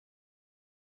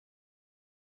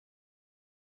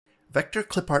Vector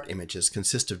clipart images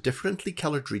consist of differently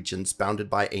colored regions bounded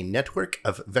by a network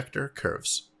of vector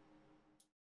curves.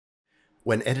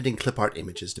 When editing clipart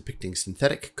images depicting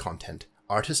synthetic content,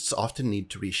 artists often need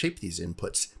to reshape these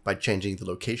inputs by changing the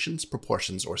locations,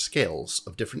 proportions, or scales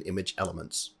of different image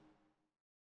elements.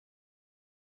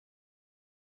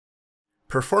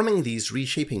 Performing these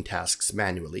reshaping tasks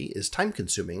manually is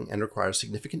time-consuming and requires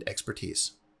significant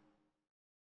expertise.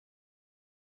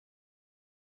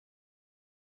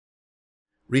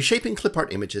 Reshaping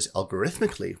clipart images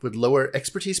algorithmically would lower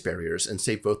expertise barriers and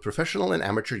save both professional and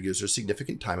amateur users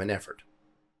significant time and effort.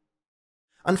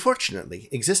 Unfortunately,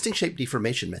 existing shape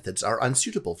deformation methods are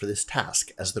unsuitable for this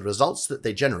task, as the results that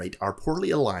they generate are poorly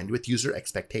aligned with user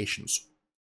expectations.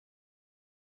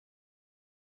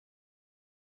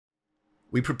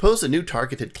 We propose a new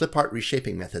targeted clipart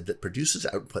reshaping method that produces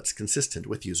outputs consistent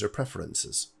with user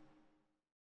preferences.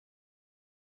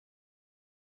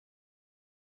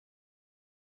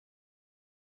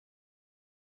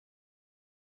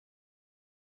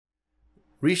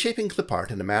 Reshaping clipart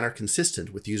in a manner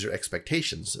consistent with user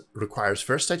expectations requires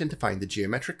first identifying the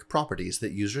geometric properties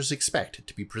that users expect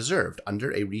to be preserved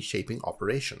under a reshaping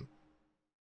operation.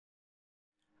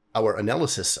 Our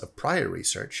analysis of prior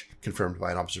research, confirmed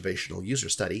by an observational user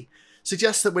study,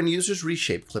 suggests that when users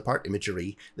reshape clipart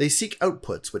imagery, they seek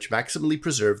outputs which maximally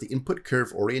preserve the input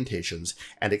curve orientations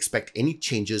and expect any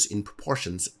changes in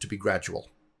proportions to be gradual.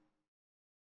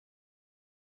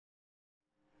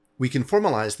 We can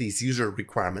formalize these user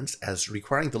requirements as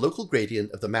requiring the local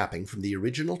gradient of the mapping from the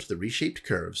original to the reshaped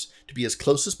curves to be as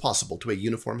close as possible to a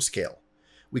uniform scale.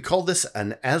 We call this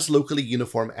an as locally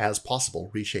uniform as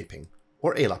possible reshaping,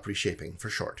 or ALUP reshaping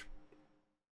for short.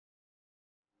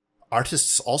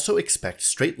 Artists also expect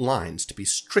straight lines to be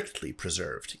strictly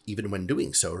preserved, even when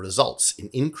doing so results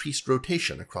in increased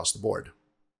rotation across the board.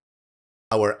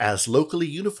 Our as locally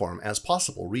uniform as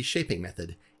possible reshaping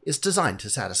method is designed to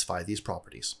satisfy these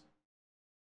properties.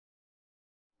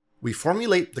 We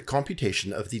formulate the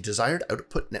computation of the desired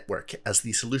output network as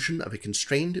the solution of a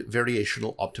constrained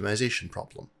variational optimization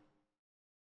problem.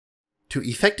 To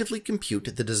effectively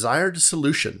compute the desired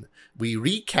solution, we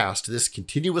recast this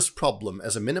continuous problem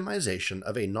as a minimization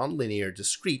of a nonlinear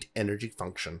discrete energy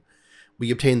function.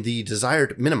 We obtain the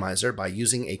desired minimizer by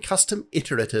using a custom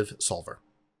iterative solver.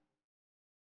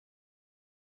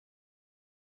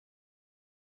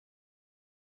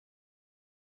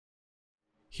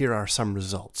 Here are some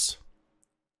results.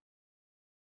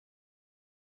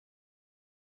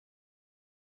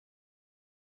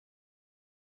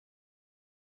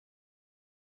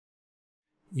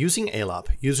 Using ALUP,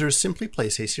 users simply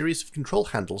place a series of control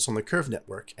handles on the curve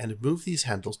network and move these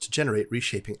handles to generate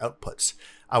reshaping outputs.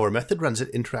 Our method runs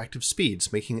at interactive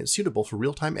speeds, making it suitable for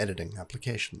real-time editing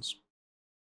applications.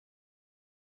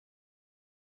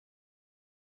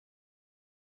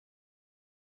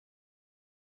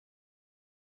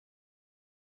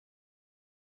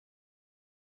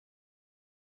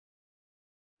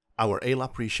 Our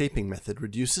ALUP reshaping method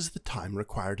reduces the time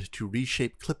required to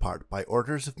reshape clipart by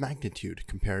orders of magnitude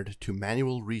compared to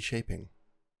manual reshaping.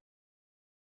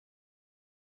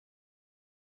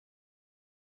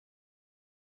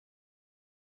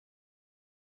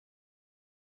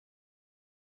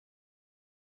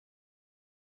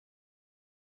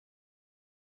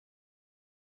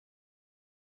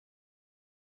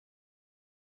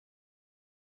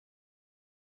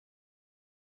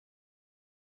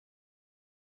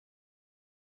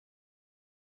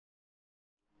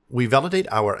 We validate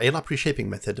our ALUP reshaping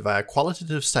method via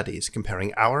qualitative studies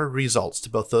comparing our results to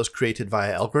both those created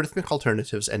via algorithmic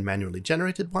alternatives and manually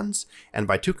generated ones, and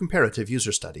by 2 comparative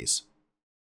user studies.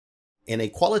 In a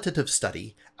qualitative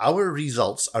study, our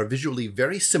results are visually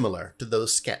very similar to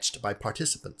those sketched by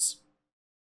participants.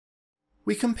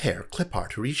 We compare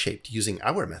clipart reshaped using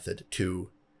our method to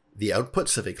the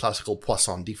outputs of a classical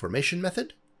Poisson deformation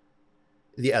method,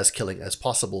 the as killing as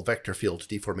possible vector field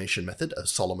deformation method of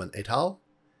Solomon et al.,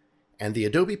 and the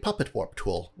Adobe Puppet Warp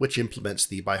tool, which implements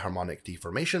the biharmonic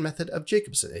deformation method of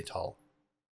Jacobson et al.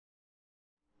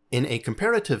 In a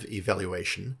comparative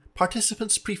evaluation,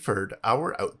 participants preferred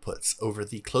our outputs over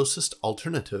the closest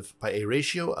alternative by a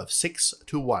ratio of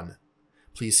 6:1.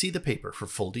 Please see the paper for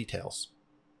full details.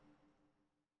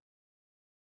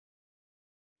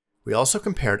 We also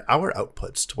compared our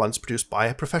outputs to ones produced by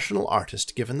a professional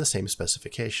artist given the same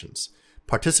specifications.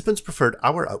 Participants preferred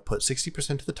our output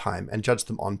 60% of the time and judged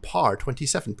them on par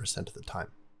 27% of the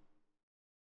time.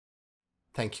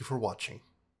 Thank you for watching.